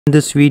In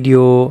this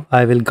video,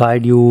 I will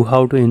guide you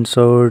how to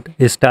insert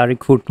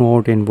asterisk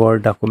footnote in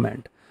Word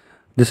document.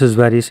 This is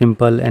very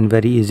simple and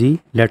very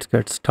easy. Let's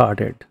get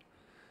started.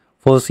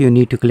 First, you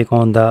need to click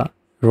on the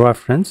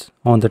reference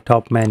on the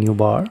top menu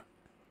bar,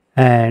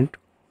 and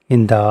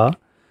in the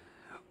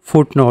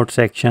footnote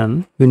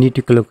section, you need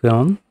to click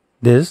on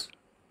this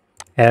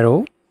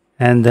arrow,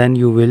 and then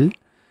you will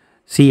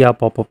see a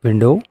pop-up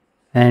window,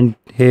 and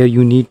here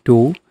you need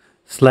to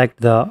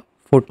select the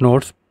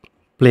footnotes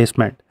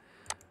placement.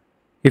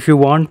 If you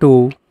want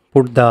to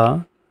put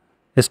the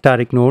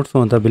asterisk notes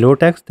on the below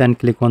text, then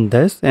click on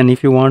this, and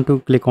if you want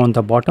to click on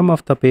the bottom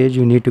of the page,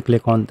 you need to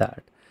click on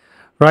that.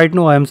 Right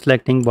now I am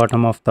selecting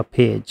bottom of the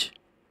page,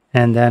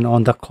 and then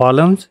on the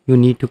columns you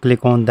need to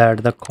click on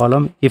that, the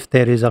column. If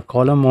there is a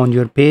column on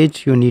your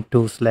page, you need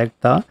to select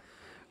the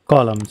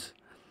columns,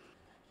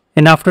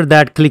 and after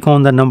that click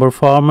on the number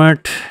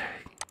format,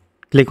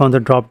 click on the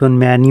drop down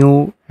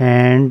menu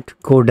and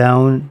go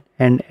down,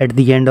 and at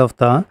the end of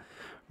the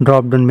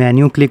drop down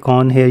menu, click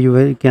on here.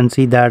 You can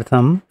see that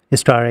some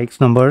asterisk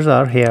numbers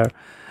are here.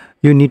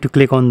 You need to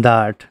click on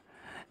that,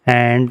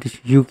 and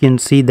you can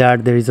see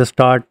that there is a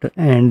start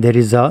and there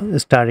is a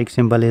asterisk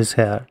symbol is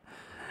here,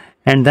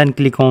 and then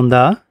click on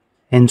the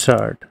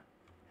insert,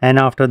 and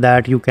after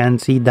that you can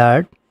see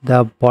that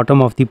the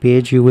bottom of the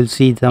page you will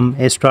see some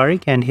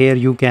asterisk, and here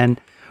you can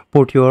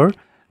put your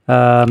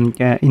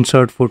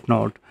insert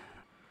footnote.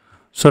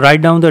 So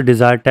write down the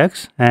desired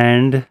text,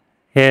 and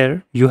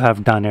here you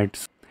have done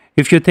it.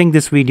 If you think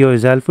this video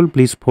is helpful,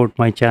 please support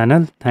my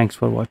channel. Thanks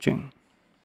for watching.